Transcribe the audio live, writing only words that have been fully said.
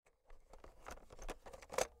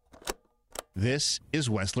This is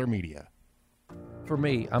Wessler Media. For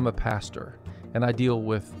me, I'm a pastor, and I deal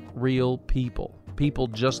with real people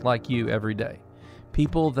just like you every day.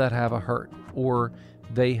 People that have a hurt, or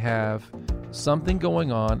they have something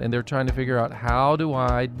going on, and they're trying to figure out, how do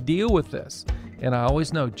I deal with this? And I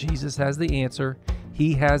always know Jesus has the answer.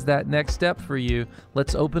 He has that next step for you.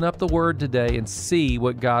 Let's open up the Word today and see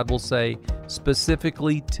what God will say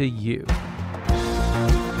specifically to you.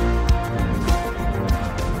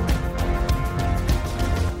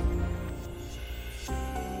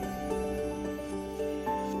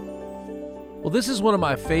 Well, this is one of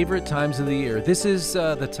my favorite times of the year. This is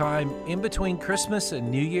the time in between Christmas and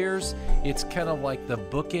New Year's. It's kind of like the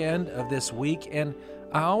bookend of this week, and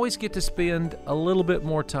I always get to spend a little bit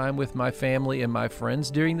more time with my family and my friends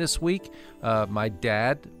during this week. My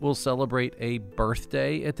dad will celebrate a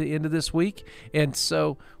birthday at the end of this week, and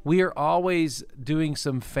so we are always doing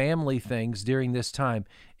some family things during this time.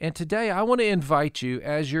 And today I want to invite you,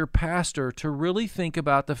 as your pastor, to really think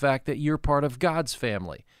about the fact that you're part of God's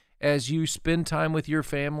family. As you spend time with your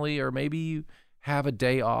family, or maybe you have a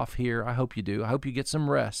day off here, I hope you do. I hope you get some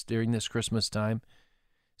rest during this Christmas time.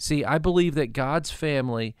 See, I believe that God's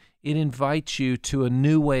family, it invites you to a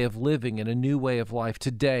new way of living and a new way of life.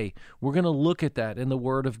 Today, we're going to look at that in the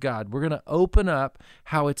Word of God. We're going to open up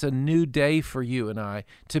how it's a new day for you and I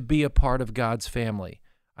to be a part of God's family.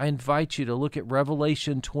 I invite you to look at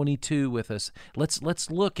Revelation 22 with us. Let's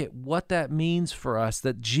look at what that means for us,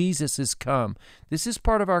 that Jesus has come. This is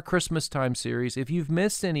part of our Christmas time series. If you've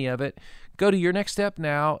missed any of it, go to Your Next Step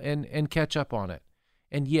now and catch up on it.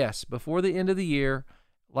 And yes, before the end of the year,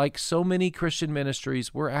 like so many Christian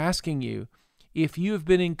ministries, we're asking you, if you have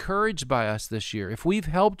been encouraged by us this year, if we've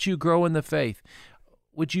helped you grow in the faith,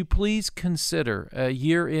 would you please consider a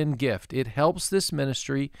year-end gift? It helps this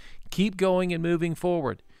ministry keep going and moving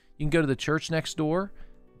forward. You can go to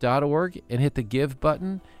thechurchnextdoor.org and hit the Give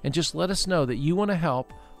button and just let us know that you want to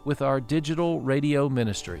help with our digital radio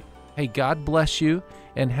ministry. Hey, God bless you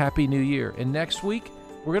and Happy New Year. And next week,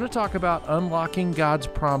 we're going to talk about unlocking God's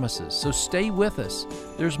promises. So stay with us.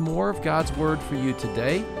 There's more of God's Word for you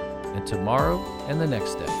today and tomorrow and the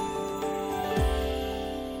next day.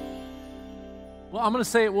 Well, I'm going to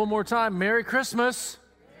say it one more time. Merry Christmas.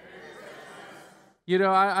 You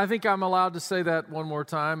know, I think I'm allowed to say that one more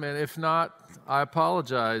time, and if not, I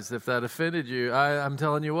apologize if that offended you. I'm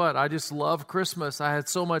telling you what, I just love Christmas. I had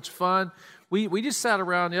so much fun. We just sat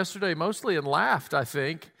around yesterday mostly and laughed, I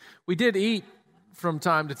think. We did eat from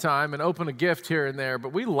time to time and open a gift here and there,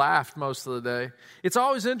 but we laughed most of the day. It's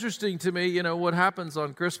always interesting to me, you know, what happens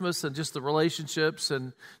on Christmas and just the relationships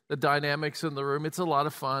and the dynamics in the room. It's a lot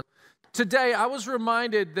of fun. Today, I was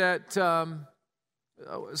reminded that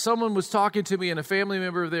someone was talking to me, and a family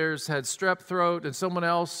member of theirs had strep throat, and someone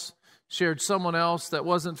else shared someone else that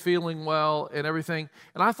wasn't feeling well and everything.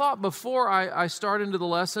 And I thought, before I start into the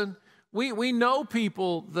lesson, we know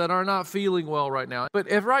people that are not feeling well right now. But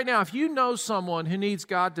if you know someone who needs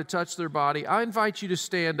God to touch their body, I invite you to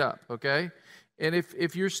stand up, okay? And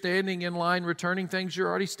if you're standing in line returning things, you're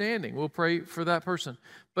already standing. We'll pray for that person.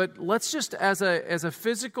 But let's just, as a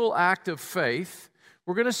physical act of faith,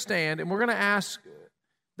 we're going to stand and we're going to ask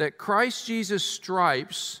that Christ Jesus'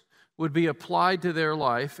 stripes would be applied to their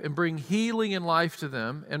life and bring healing and life to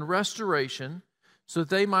them and restoration, so that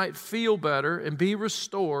they might feel better and be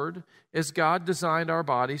restored as God designed our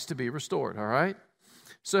bodies to be restored, all right?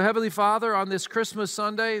 So, Heavenly Father, on this Christmas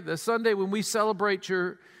Sunday, the Sunday when we celebrate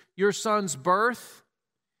your Son's birth,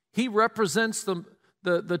 He represents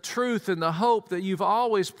the truth and the hope that you've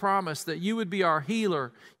always promised, that you would be our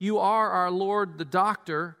healer. You are our Lord, the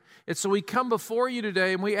doctor. And so we come before you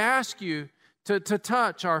today and we ask you to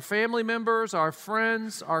touch our family members, our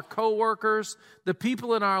friends, our co-workers, the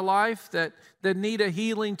people in our life that need a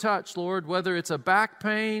healing touch, Lord, whether it's a back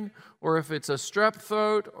pain or if it's a strep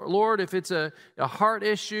throat, or Lord, if it's a heart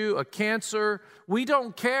issue, a cancer. We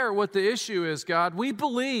don't care what the issue is, God. We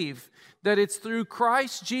believe that it's through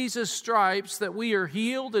Christ Jesus' stripes that we are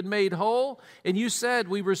healed and made whole. And you said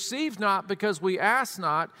we receive not because we ask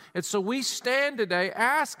not. And so we stand today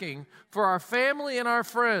asking for our family and our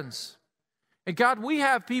friends. And God, we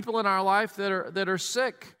have people in our life that are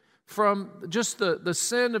sick from just the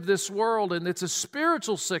sin of this world, and it's a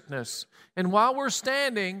spiritual sickness. And while we're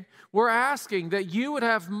standing, we're asking that you would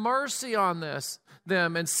have mercy on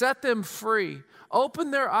them and set them free.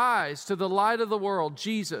 Open their eyes to the light of the world,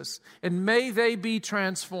 Jesus, and may they be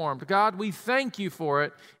transformed. God, we thank you for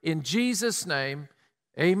it. In Jesus' name,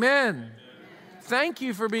 amen. Thank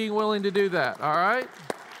you for being willing to do that, all right?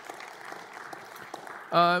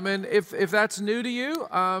 And if that's new to you,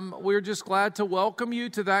 we're just glad to welcome you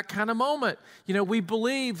to that kind of moment. You know, we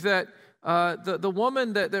believe that the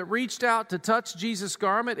woman that reached out to touch Jesus'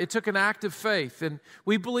 garment, it took an act of faith. And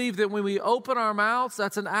we believe that when we open our mouths,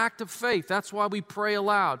 that's an act of faith. That's why we pray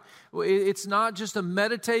aloud. It's not just a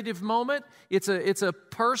meditative moment. It's a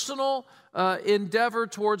personal endeavor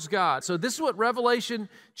towards God. So this is what Revelation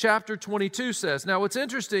chapter 22 says. Now, what's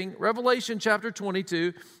interesting, Revelation chapter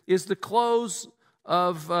 22 is the close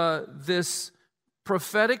of this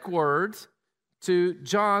prophetic word to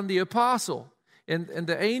John the Apostle. And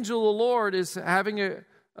the angel of the Lord is having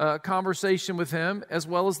a conversation with him as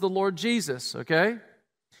well as the Lord Jesus, okay?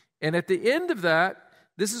 And at the end of that,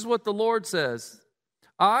 this is what the Lord says.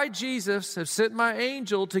 I, Jesus, have sent my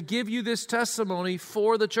angel to give you this testimony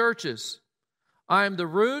for the churches. I am the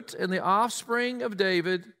root and the offspring of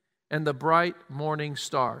David and the bright morning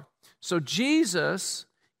star. So Jesus,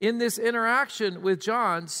 in this interaction with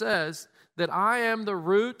John, says that I am the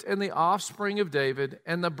root and the offspring of David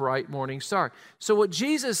and the bright morning star. So what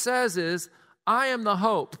Jesus says is, I am the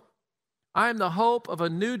hope. I am the hope of a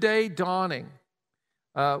new day dawning.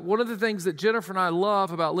 One of the things that Jennifer and I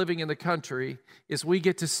love about living in the country is we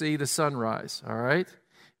get to see the sunrise, all right?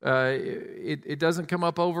 It doesn't come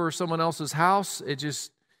up over someone else's house.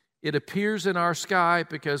 It appears in our sky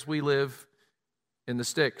because we live in the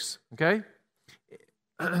sticks, okay?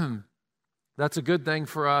 That's a good thing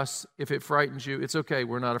for us. If it frightens you, it's okay.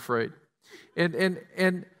 We're not afraid.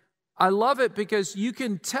 And I love it because you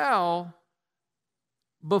can tell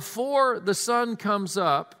before the sun comes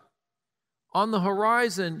up, on the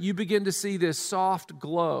horizon, you begin to see this soft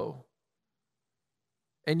glow.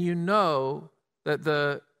 And you know that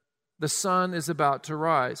the sun is about to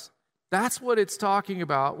rise. That's what it's talking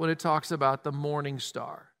about when it talks about the morning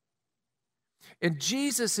star. And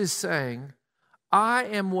Jesus is saying, I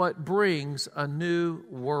am what brings a new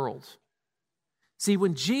world. See,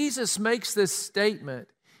 when Jesus makes this statement,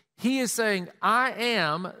 he is saying, I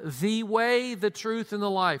am the way, the truth, and the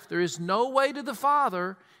life. There is no way to the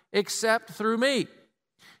Father except through me.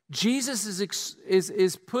 Jesus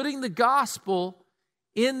is putting the gospel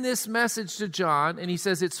in this message to John, and he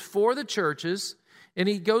says it's for the churches. And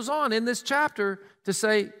he goes on in this chapter to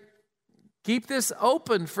say, keep this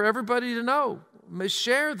open for everybody to know.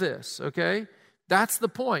 Share this, okay? That's the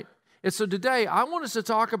point. And so today, I want us to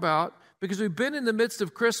talk about, because we've been in the midst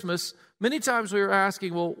of Christmas, many times we were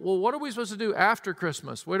asking, well, what are we supposed to do after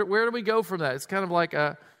Christmas? Where do we go from that? It's kind of like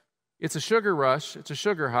it's a sugar rush. It's a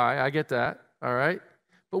sugar high. I get that, all right?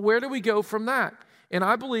 But where do we go from that? And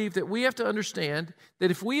I believe that we have to understand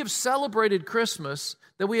that if we have celebrated Christmas,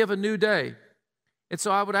 that we have a new day. And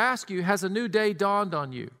so I would ask you, has a new day dawned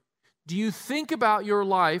on you? Do you think about your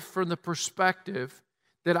life from the perspective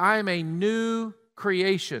that I am a new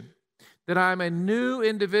creation, that I am a new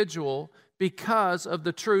individual because of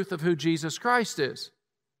the truth of who Jesus Christ is?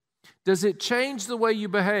 Does it change the way you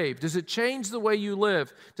behave? Does it change the way you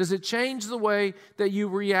live? Does it change the way that you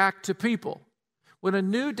react to people? When a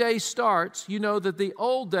new day starts, you know that the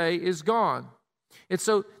old day is gone. And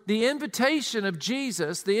so the invitation of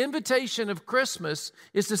Jesus, the invitation of Christmas,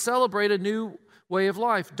 is to celebrate a new way of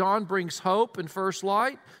life. Dawn brings hope and first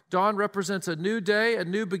light. Dawn represents a new day, a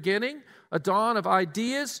new beginning. A dawn of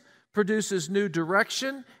ideas produces new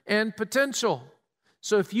direction and potential.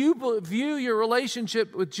 So if you view your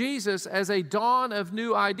relationship with Jesus as a dawn of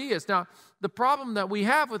new ideas. Now, the problem that we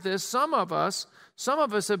have with this, some of us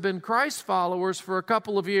have been Christ followers for a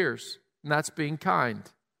couple of years, and that's being kind.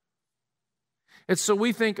 And so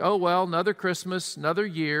we think, oh, well, another Christmas, another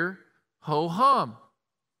year, ho-hum.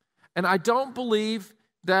 And I don't believe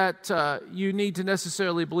that you need to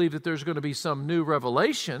necessarily believe that there's going to be some new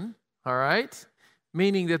revelation, all right?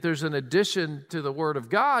 Meaning that there's an addition to the Word of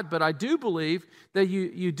God, but I do believe that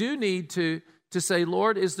you do need to say,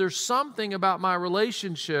 Lord, is there something about my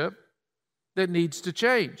relationship that needs to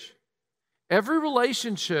change? Every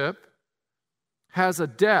relationship has a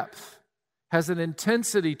depth, has an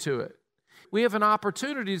intensity to it. We have an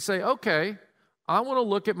opportunity to say, okay, I want to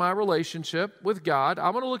look at my relationship with God. I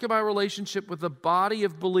want to look at my relationship with the body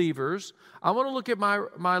of believers. I want to look at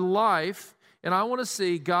my life, and I want to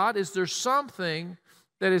see, God, is there something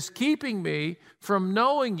that is keeping me from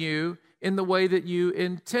knowing you in the way that you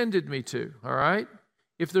intended me to, all right?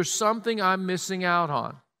 If there's something I'm missing out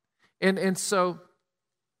on. And so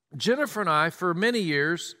Jennifer and I, for many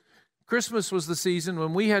years, Christmas was the season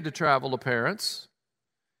when we had to travel to parents.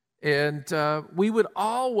 And we would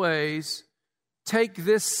always take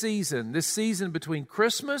this season between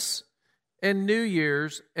Christmas and New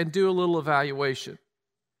Year's, and do a little evaluation.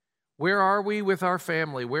 Where are we with our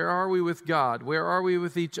family? Where are we with God? Where are we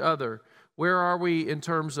with each other? Where are we in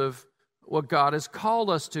terms of what God has called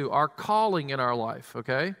us to, our calling in our life,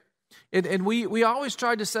 okay? And we always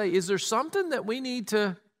try to say, is there something that we need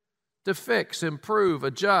to fix, improve,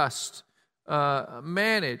 adjust,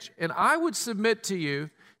 manage? And I would submit to you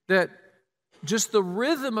that just the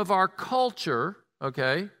rhythm of our culture,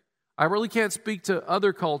 okay, I really can't speak to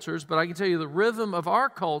other cultures, but I can tell you the rhythm of our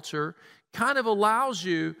culture kind of allows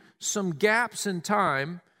you some gaps in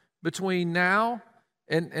time between now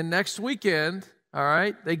and next weekend, all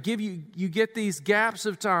right? They give you get these gaps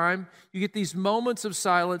of time, you get these moments of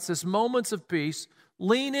silence, these moments of peace.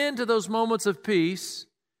 Lean into those moments of peace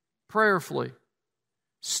prayerfully.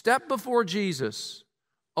 Step before Jesus.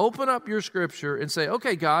 Open up your scripture and say,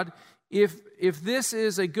 okay, God, if this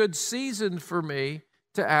is a good season for me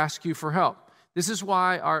to ask you for help. This is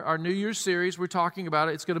why our New Year's series, we're talking about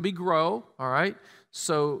it. It's going to be Grow, all right?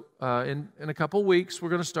 So in a couple weeks, we're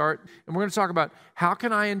going to start, and we're going to talk about how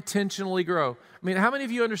can I intentionally grow? I mean, how many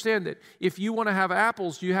of you understand that if you want to have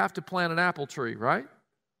apples, you have to plant an apple tree, right?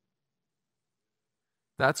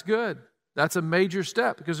 That's good. That's a major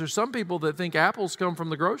step because there's some people that think apples come from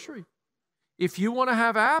the grocery. If you want to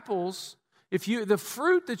have apples, the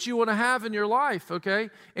fruit that you want to have in your life, okay,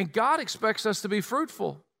 and God expects us to be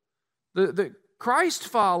fruitful. The Christ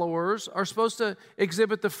followers are supposed to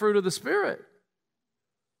exhibit the fruit of the Spirit.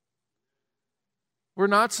 We're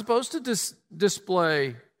not supposed to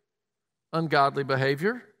display ungodly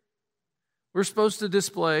behavior. We're supposed to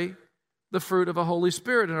display the fruit of a Holy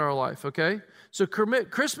Spirit in our life, okay? So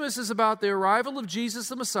Christmas is about the arrival of Jesus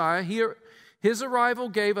the Messiah. His arrival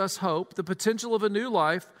gave us hope, the potential of a new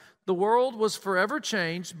life. The world was forever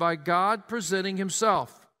changed by God presenting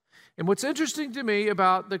Himself. And what's interesting to me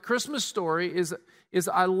about the Christmas story is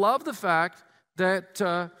I love the fact that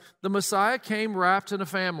the Messiah came wrapped in a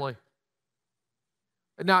family.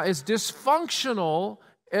 Now, as dysfunctional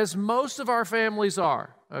as most of our families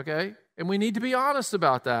are, okay? And we need to be honest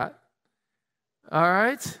about that. All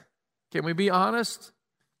right? Can we be honest?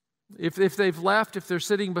 If they've left, if they're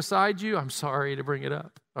sitting beside you, I'm sorry to bring it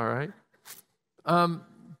up, all right?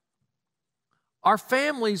 Our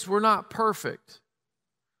families were not perfect,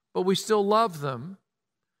 but we still love them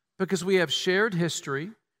because we have shared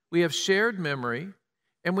history, we have shared memory,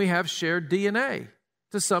 and we have shared DNA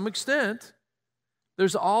to some extent.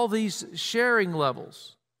 There's all these sharing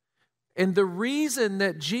levels. And the reason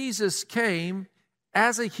that Jesus came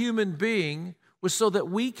as a human being was so that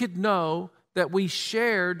we could know that we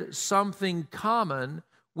shared something common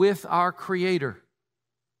with our Creator.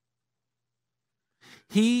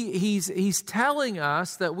 He's telling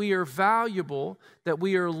us that we are valuable, that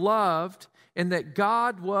we are loved, and that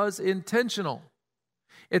God was intentional.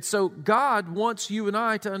 And so God wants you and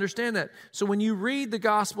I to understand that. So when you read the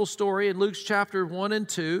gospel story in Luke's chapter 1 and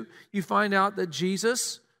 2, you find out that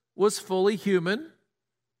Jesus was fully human.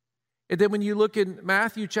 And then when you look in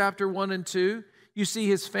Matthew chapter 1 and 2, you see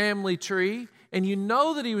His family tree, and you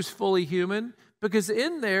know that He was fully human because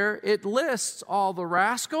in there it lists all the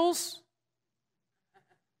rascals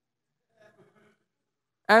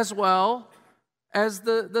as well as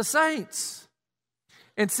the saints.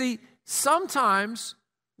 And see, sometimes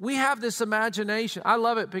we have this imagination. I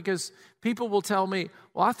love it because people will tell me,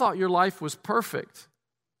 well, I thought your life was perfect.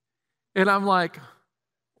 And I'm like,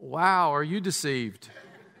 wow, are you deceived?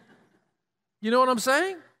 You know what I'm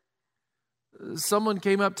saying? Someone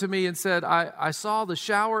came up to me and said, I saw the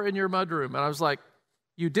shower in your mudroom. And I was like,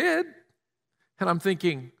 you did? And I'm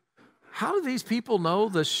thinking, how do these people know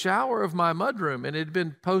the shower of my mudroom? And it had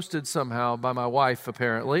been posted somehow by my wife,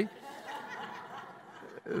 apparently.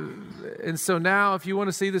 And so now, if you want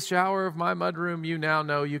to see the shower of my mudroom, you now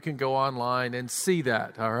know you can go online and see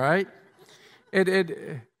that, all right?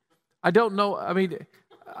 I don't know. I mean,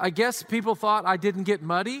 I guess people thought I didn't get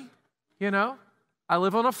muddy, you know? I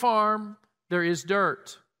live on a farm. There is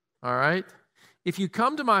dirt, all right? If you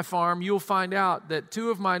come to my farm, you'll find out that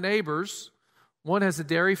two of my neighbors, one has a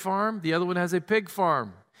dairy farm, the other one has a pig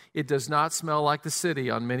farm. It does not smell like the city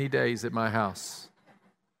on many days at my house.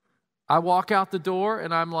 I walk out the door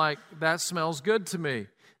and I'm like, that smells good to me.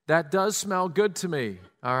 That does smell good to me,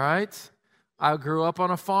 all right? I grew up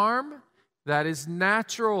on a farm. That is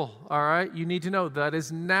natural, all right? You need to know that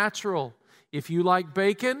is natural. If you like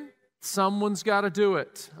bacon, someone's got to do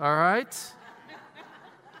it, all right?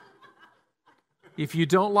 If you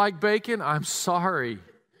don't like bacon, I'm sorry.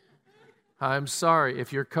 I'm sorry.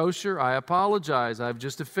 If you're kosher, I apologize. I've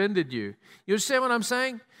just offended you. You understand what I'm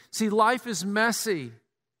saying? See, life is messy.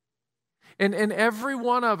 And every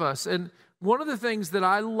one of us, and one of the things that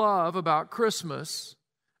I love about Christmas,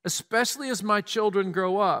 especially as my children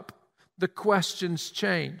grow up, the questions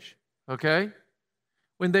change, okay?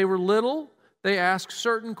 When they were little, they asked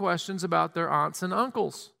certain questions about their aunts and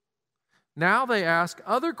uncles. Now they ask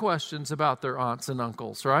other questions about their aunts and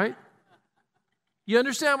uncles, right? You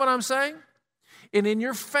understand what I'm saying? And in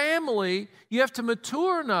your family, you have to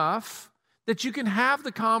mature enough that you can have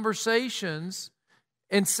the conversations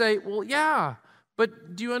and say, well, yeah,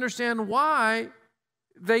 but do you understand why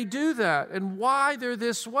they do that and why they're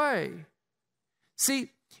this way? See,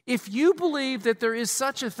 if you believe that there is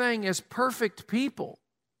such a thing as perfect people,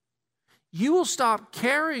 you will stop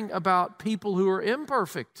caring about people who are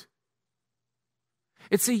imperfect.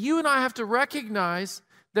 And see, you and I have to recognize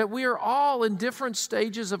that we are all in different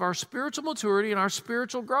stages of our spiritual maturity and our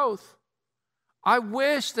spiritual growth. I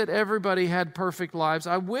wish that everybody had perfect lives.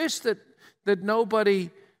 I wish that nobody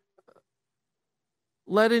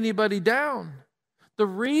let anybody down. The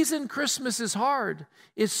reason Christmas is hard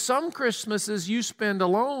is some Christmases you spend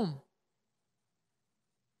alone.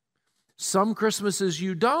 Some Christmases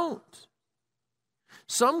you don't.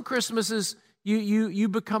 Some Christmases you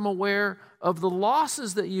become aware of the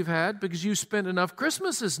losses that you've had because you spent enough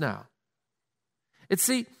Christmases now. And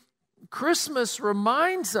see, Christmas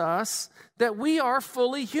reminds us that we are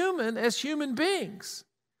fully human as human beings.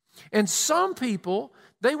 And some people,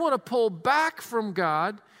 they want to pull back from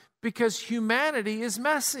God because humanity is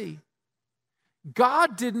messy.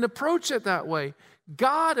 God didn't approach it that way.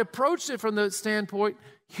 God approached it from the standpoint,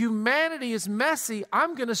 humanity is messy.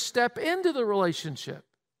 I'm going to step into the relationship.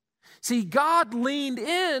 See, God leaned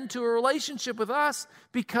into a relationship with us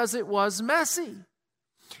because it was messy.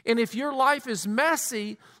 And if your life is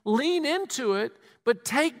messy, lean into it, but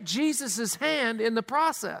take Jesus' hand in the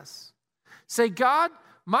process. Say, God,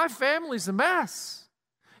 my family's a mess,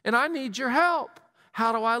 and I need your help.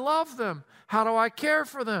 How do I love them? How do I care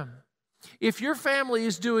for them? If your family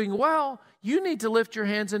is doing well, you need to lift your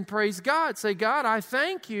hands and praise God. Say, God, I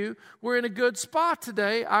thank you. We're in a good spot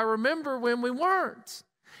today. I remember when we weren't.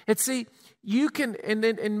 And see, you can,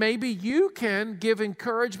 and maybe you can give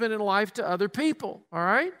encouragement in life to other people, all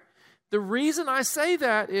right? The reason I say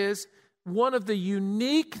that is one of the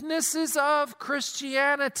uniquenesses of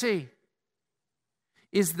Christianity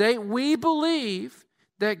is that we believe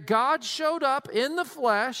that God showed up in the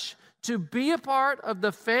flesh to be a part of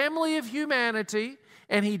the family of humanity,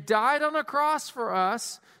 and He died on a cross for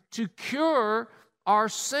us to cure our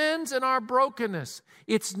sins and our brokenness.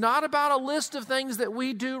 It's not about a list of things that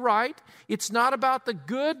we do right. It's not about the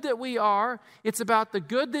good that we are. It's about the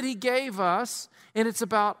good that He gave us, and it's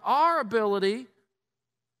about our ability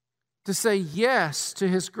to say yes to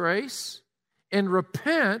His grace and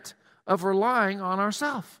repent of relying on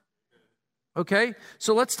ourselves. Okay,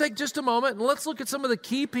 so let's take just a moment and let's look at some of the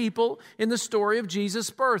key people in the story of Jesus'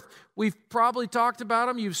 birth. We've probably talked about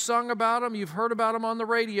them, you've sung about them, you've heard about them on the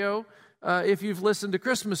radio if you've listened to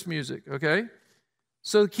Christmas music, okay?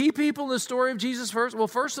 So the key people in the story of Jesus' birth, well,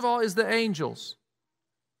 first of all, is the angels.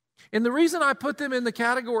 And the reason I put them in the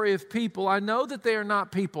category of people, I know that they are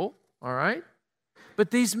not people, all right?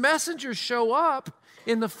 But these messengers show up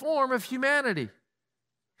in the form of humanity.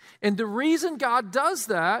 And the reason God does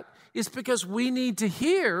that is because we need to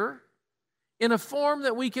hear in a form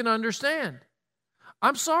that we can understand.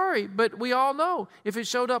 I'm sorry, but we all know if it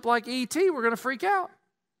showed up like E.T., we're going to freak out.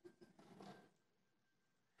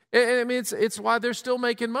 I mean, it's why they're still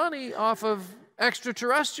making money off of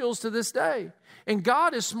extraterrestrials to this day. And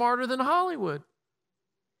God is smarter than Hollywood.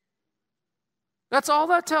 That's all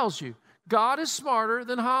that tells you. God is smarter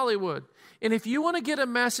than Hollywood. And if you want to get a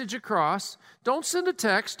message across, don't send a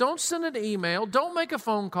text, don't send an email, don't make a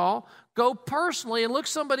phone call. Go personally and look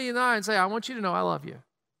somebody in the eye and say, I want you to know I love you.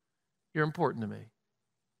 You're important to me.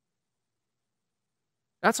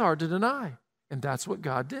 That's hard to deny. And that's what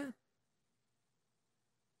God did.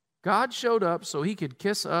 God showed up so He could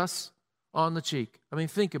kiss us on the cheek. I mean,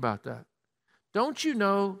 think about that. Don't you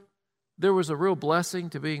know there was a real blessing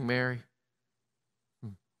to being Mary?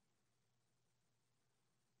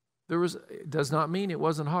 It does not mean it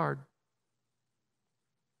wasn't hard.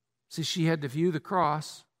 See, she had to view the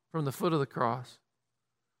cross from the foot of the cross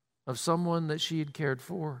of someone that she had cared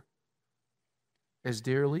for as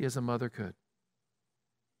dearly as a mother could.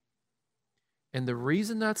 And the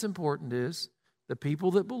reason that's important is the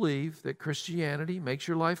people that believe that Christianity makes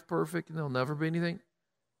your life perfect and there'll never be anything,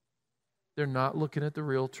 they're not looking at the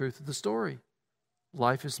real truth of the story.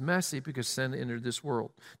 Life is messy because sin entered this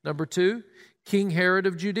world. Number 2, King Herod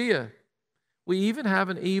of Judea. We even have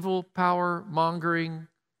an evil, power-mongering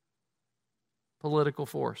political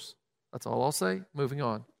force. That's all I'll say. Moving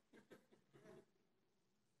on.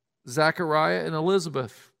 Zachariah and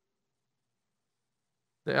Elizabeth.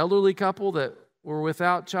 The elderly couple that were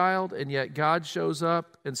without child, and yet God shows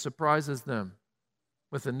up and surprises them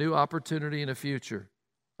with a new opportunity and a future.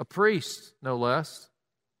 A priest, no less.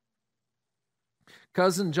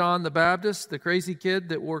 Cousin John the Baptist, the crazy kid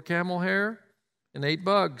that wore camel hair and ate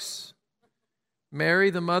bugs. Mary,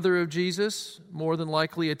 the mother of Jesus, more than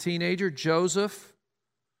likely a teenager. Joseph,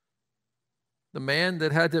 the man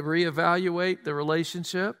that had to reevaluate the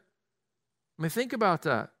relationship. I mean, think about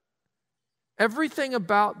that. Everything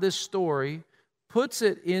about this story puts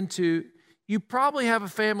it into, you probably have a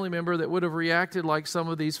family member that would have reacted like some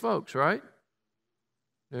of these folks, right?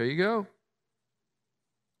 There you go.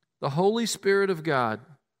 The Holy Spirit of God.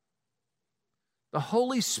 The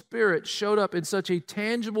Holy Spirit showed up in such a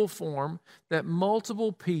tangible form that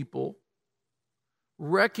multiple people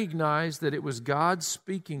recognized that it was God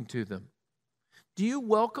speaking to them. Do you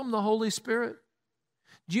welcome the Holy Spirit?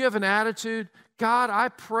 Do you have an attitude, God, I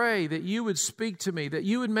pray that you would speak to me, that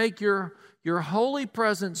you would make your holy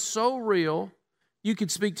presence so real. You can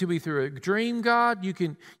speak to me through a dream, God. You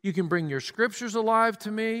can bring your scriptures alive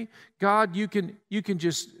to me. God, you can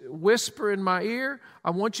just whisper in my ear.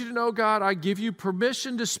 I want you to know, God, I give you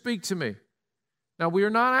permission to speak to me. Now, we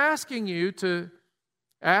are not asking you to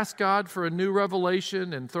ask God for a new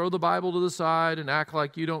revelation and throw the Bible to the side and act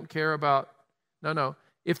like you don't care about. No.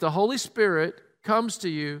 If the Holy Spirit comes to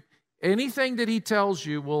you, anything that he tells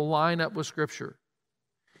you will line up with Scripture.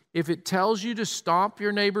 If it tells you to stomp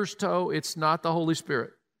your neighbor's toe, it's not the Holy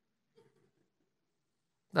Spirit.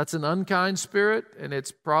 That's an unkind spirit, and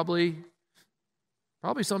it's probably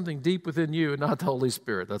something deep within you and not the Holy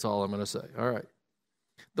Spirit. That's all I'm going to say. All right.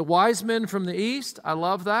 The wise men from the east, I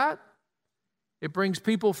love that. It brings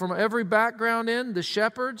people from every background in. The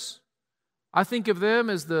shepherds, I think of them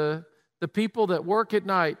as the people that work at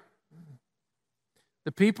night,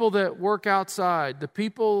 the people that work outside, the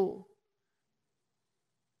people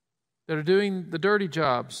that are doing the dirty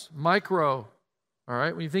jobs. Micro, all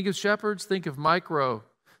right? When you think of shepherds, think of Micro,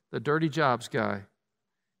 the dirty jobs guy.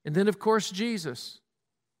 And then, of course, Jesus.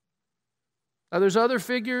 Now, there's other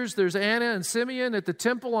figures. There's Anna and Simeon at the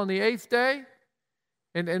temple on the 8th day.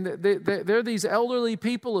 And they're these elderly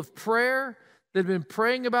people of prayer that have been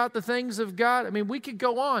praying about the things of God. I mean, we could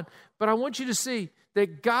go on, but I want you to see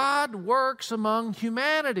that God works among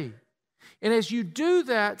humanity. And as you do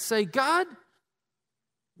that, say, God,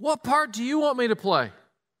 what part do you want me to play?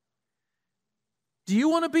 Do you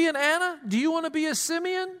want to be an Anna? Do you want to be a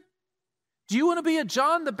Simeon? Do you want to be a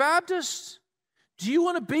John the Baptist? Do you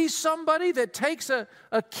want to be somebody that takes a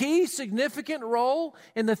key, significant role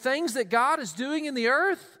in the things that God is doing in the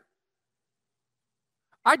earth?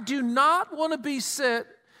 I do not want to be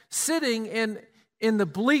sitting in the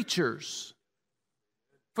bleachers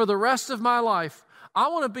for the rest of my life. I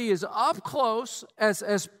want to be as up close,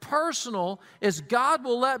 as personal as God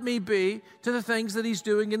will let me be to the things that He's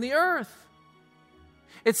doing in the earth.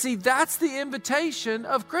 And see, that's the invitation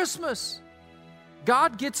of Christmas.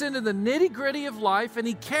 God gets into the nitty-gritty of life, and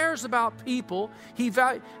He cares about people.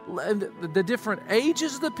 The different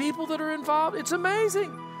ages of the people that are involved. It's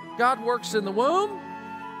amazing. God works in the womb.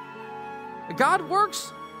 God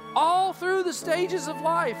works all through the stages of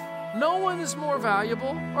life. No one is more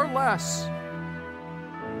valuable or less.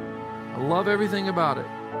 I love everything about it.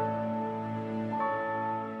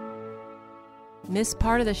 Missed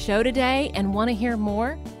part of the show today and want to hear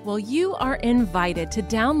more? Well, you are invited to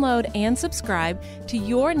download and subscribe to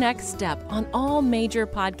Your Next Step on all major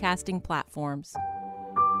podcasting platforms.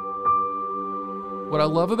 What I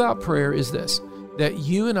love about prayer is this, that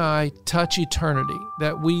you and I touch eternity,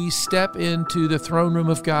 that we step into the throne room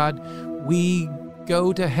of God. We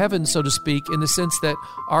go to heaven, so to speak, in the sense that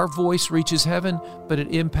our voice reaches heaven, but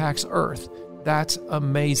it impacts earth. That's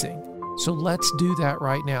amazing. So let's do that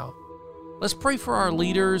right now. Let's pray for our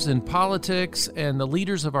leaders in politics and the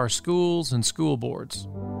leaders of our schools and school boards.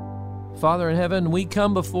 Father in heaven, we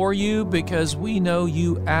come before you because we know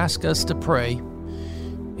you ask us to pray.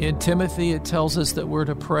 In Timothy, it tells us that we're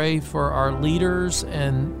to pray for our leaders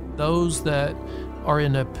and those that are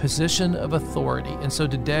in a position of authority. And so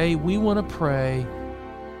today we want to pray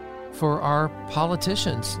for our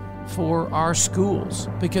politicians, for our schools,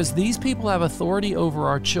 because these people have authority over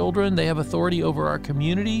our children. They have authority over our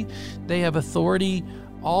community. They have authority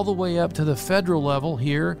all the way up to the federal level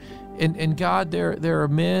here. And God, there are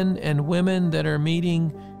men and women that are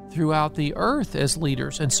meeting throughout the earth as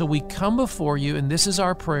leaders. And so we come before you, and this is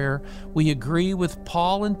our prayer. We agree with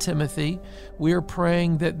Paul and Timothy. We are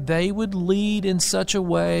praying that they would lead in such a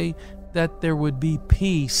way that there would be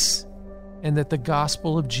peace and that the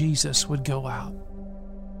gospel of Jesus would go out.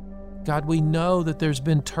 God, we know that there's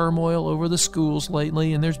been turmoil over the schools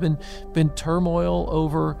lately, and there's been turmoil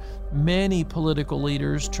over many political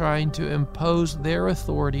leaders trying to impose their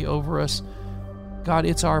authority over us. God,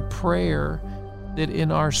 it's our prayer that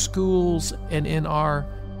in our schools and in our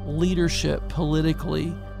leadership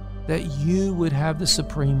politically, that you would have the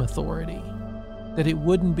supreme authority, that it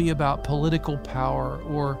wouldn't be about political power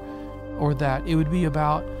or that. It would be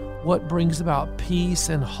about what brings about peace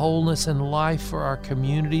and wholeness and life for our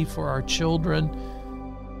community, for our children.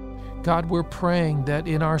 God, we're praying that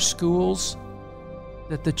in our schools,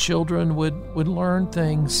 that the children would learn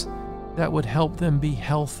things that would help them be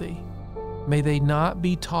healthy. May they not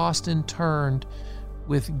be tossed and turned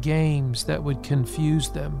with games that would confuse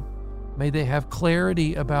them. May they have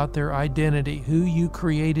clarity about their identity, who you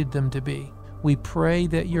created them to be. We pray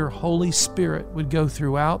that your Holy Spirit would go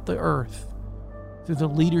throughout the earth, through the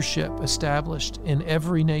leadership established in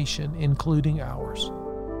every nation, including ours.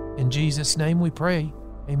 In Jesus' name we pray.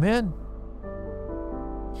 Amen.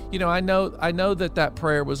 You know, I know that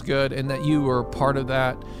prayer was good and that you were part of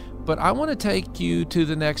that, but I want to take you to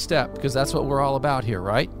the next step, because that's what we're all about here,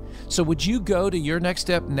 right? So would you go to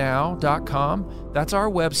yournextstepnow.com? That's our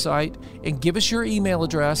website, and give us your email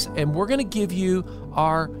address, and we're going to give you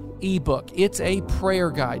our ebook. It's a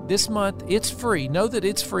prayer guide. This month, it's free. Know that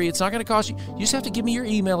it's free. It's not going to cost you. You just have to give me your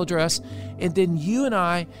email address, and then you and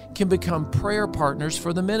I can become prayer partners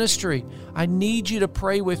for the ministry. I need you to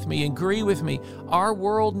pray with me, agree with me. Our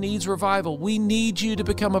world needs revival. We need you to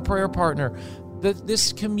become a prayer partner.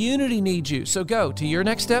 This community needs you. So go to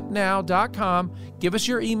yournextstepnow.com, give us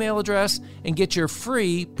your email address, and get your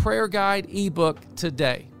free prayer guide ebook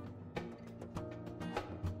today.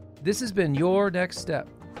 This has been Your Next Step,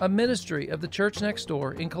 a ministry of the Church Next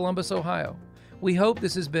Door in Columbus, Ohio. We hope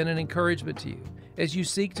this has been an encouragement to you as you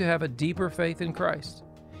seek to have a deeper faith in Christ.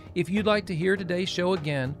 If you'd like to hear today's show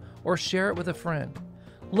again or share it with a friend,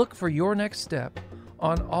 look for Your Next Step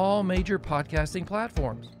on all major podcasting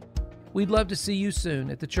platforms. We'd love to see you soon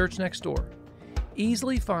at the Church Next Door.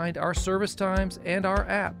 Easily find our service times and our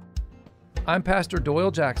app. I'm Pastor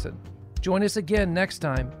Doyle Jackson. Join us again next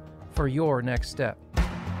time for Your Next Step.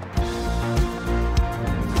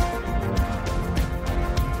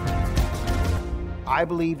 I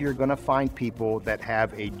believe you're going to find people that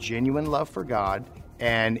have a genuine love for God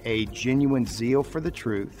and a genuine zeal for the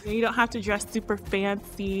truth. You don't have to dress super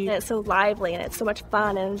fancy. It's so lively and it's so much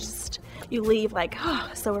fun, and just you leave like, oh,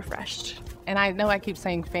 so refreshed. And I know I keep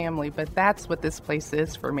saying family, but that's what this place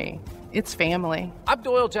is for me. It's family. I'm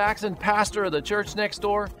Doyle Jackson, pastor of the Church Next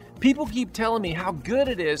Door. People keep telling me how good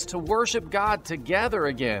it is to worship God together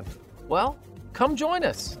again. Well, come join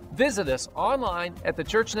us. Visit us online at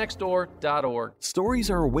thechurchnextdoor.org. Stories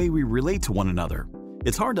are a way we relate to one another.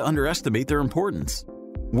 It's hard to underestimate their importance.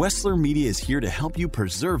 Wessler Media is here to help you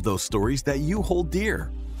preserve those stories that you hold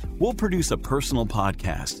dear. We'll produce a personal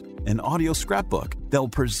podcast, an audio scrapbook that will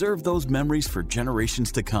preserve those memories for generations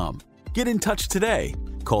to come. Get in touch today.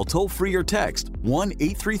 Call toll-free or text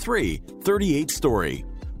 1-833-38-STORY,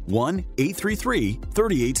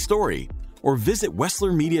 1-833-38-STORY, or visit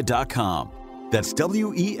WesslerMedia.com. That's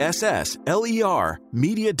WESSLER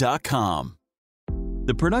Media.com.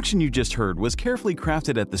 The production you just heard was carefully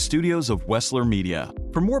crafted at the studios of Wessler Media.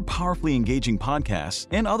 For more powerfully engaging podcasts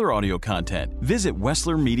and other audio content, visit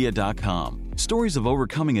WesslerMedia.com. Stories of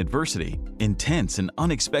overcoming adversity, intense and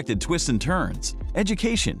unexpected twists and turns,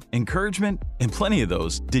 education, encouragement, and plenty of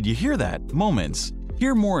those, did you hear that, moments.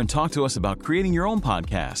 Hear more and talk to us about creating your own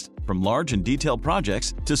podcast, from large and detailed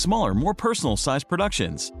projects to smaller, more personal-sized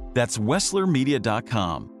productions. That's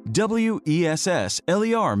WesslerMedia.com.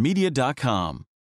 WESSLER Media.com.